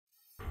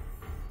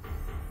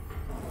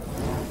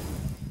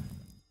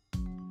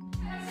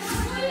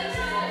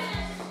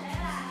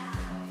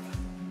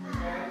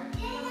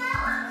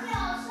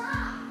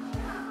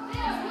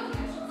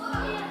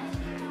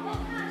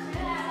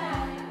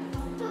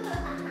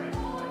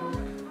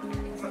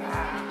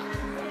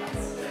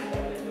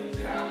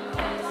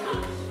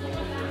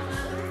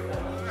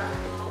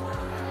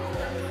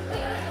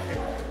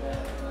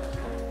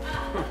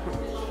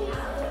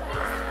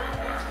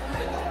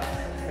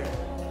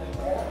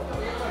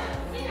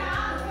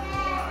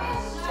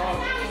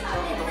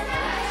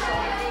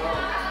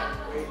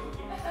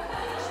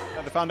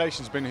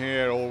foundation's been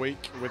here all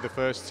week with the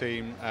first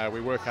team. We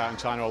work out in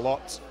China a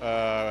lot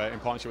in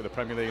partnership with the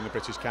Premier League and the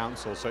British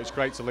Council, so it's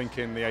great to link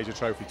in the Asia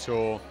Trophy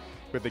Tour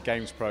with the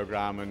Games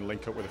programme and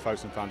link up with the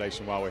Fosun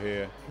Foundation while we're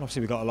here. Obviously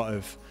we've got a lot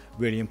of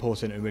really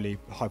important and really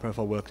high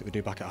profile work that we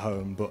do back at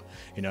home, but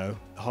you know,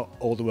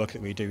 all the work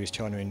that we do is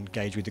trying to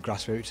engage with the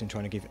grassroots and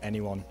trying to give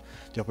anyone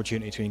the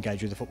opportunity to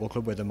engage with the football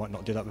club where they might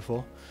not do that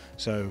before.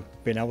 So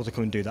being able to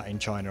come and do that in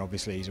China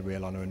obviously is a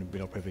real honour and a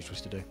real privilege for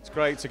us to do. It's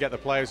great to get the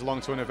players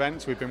along to an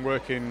event. We've been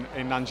working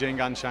in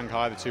Nanjing and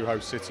Shanghai, the two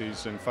host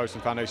cities, and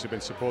Fosun Foundation have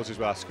been supported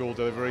with our school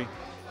delivery.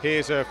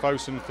 Here's a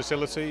Fosun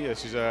facility.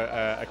 This is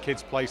a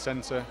kids' play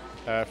centre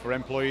for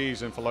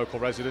employees and for local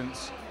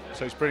residents.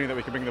 So it's brilliant that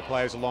we can bring the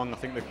players along. I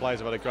think the players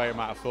have had a great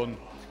amount of fun.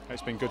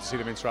 It's been good to see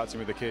them interacting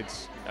with the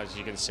kids. As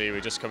you can see, we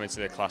just come into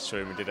the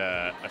classroom. We did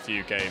a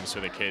few games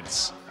for the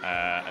kids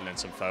and then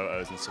some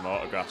photos and some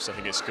autographs. I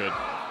think it's good.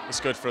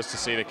 It's good for us to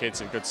see the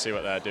kids and good to see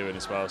what they're doing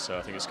as well. So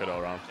I think it's good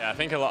all around. Yeah, I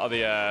think a lot of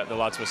the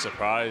lads were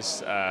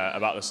surprised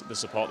about the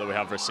support that we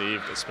have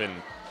received.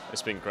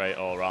 It's been great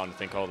all around. I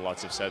think all the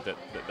lads have said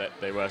that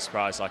they were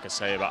surprised, like I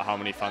say, about how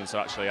many fans there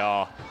actually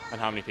are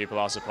and how many people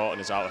are supporting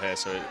us out here.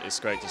 So it's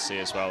great to see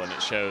as well, and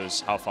it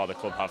shows how far the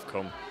club have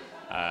come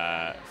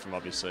from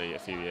obviously a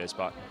few years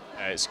back.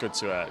 It's good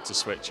to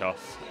switch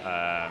off.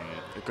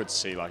 Good to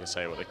see, like I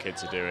say, what the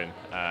kids are doing,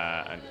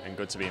 and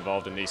good to be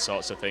involved in these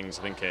sorts of things.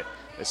 I think it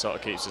sort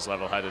of keeps us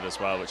level-headed as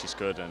well, which is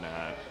good, and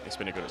it's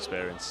been a good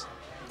experience.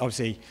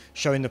 Obviously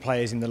showing the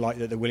players in the light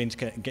that they're willing to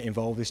get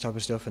involved with this type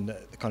of stuff and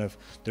that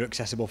they're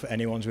accessible for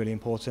anyone is really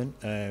important.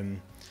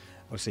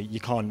 Obviously you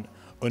can't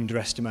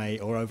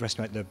underestimate or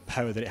overestimate the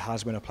power that it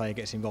has when a player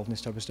gets involved in this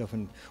type of stuff,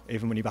 and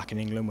even when you're back in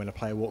England, when a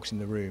player walks in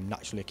the room,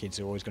 naturally kids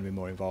are always going to be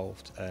more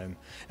involved, and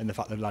the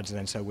fact that the lads are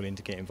then so willing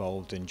to get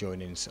involved and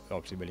join in is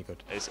obviously really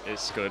good.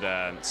 It's good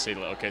to see the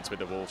little kids with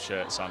the Wolves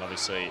shirts on.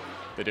 Obviously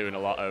they're doing a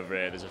lot over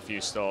here. There's a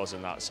few stores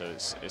and that, so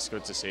it's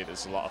good to see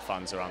there's a lot of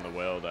fans around the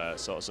world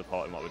sort of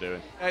supporting what we're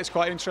doing. It's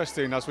quite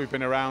interesting as we've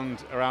been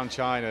around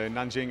China,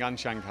 Nanjing and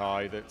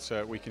Shanghai,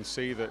 that we can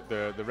see that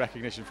the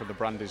recognition for the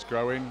brand is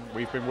growing.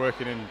 We've been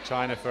working in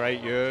China for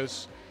 8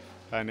 years,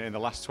 and in the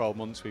last 12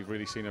 months we've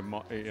really seen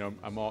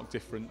a marked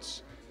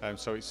difference.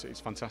 So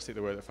it's fantastic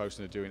the work that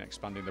Fosun are doing,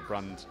 expanding the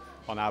brand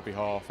on our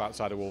behalf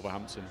outside of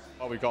Wolverhampton.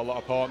 We've got a lot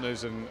of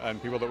partners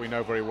and people that we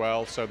know very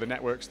well, so the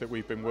networks that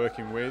we've been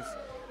working with,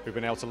 we've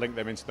been able to link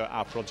them into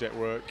our project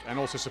work, and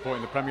also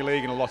supporting the Premier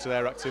League and a lot of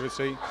their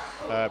activity,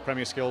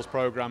 Premier Skills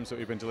programmes that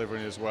we've been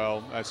delivering as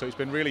well. So it's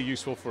been really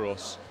useful for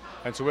us.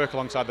 And to work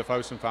alongside the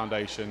Fosun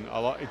Foundation,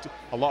 a lot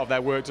of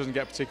their work doesn't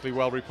get particularly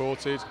well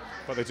reported,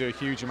 but they do a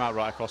huge amount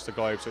right across the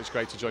globe, so it's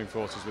great to join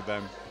forces with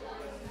them.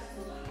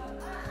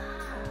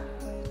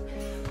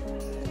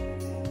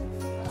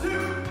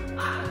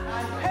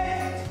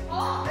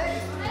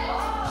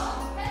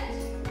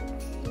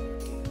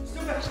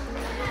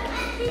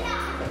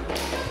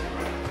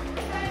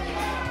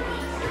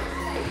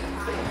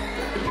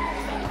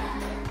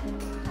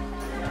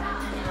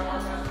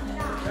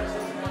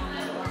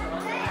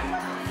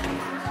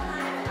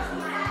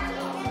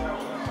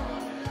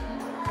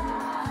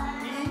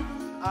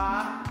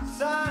 Ah.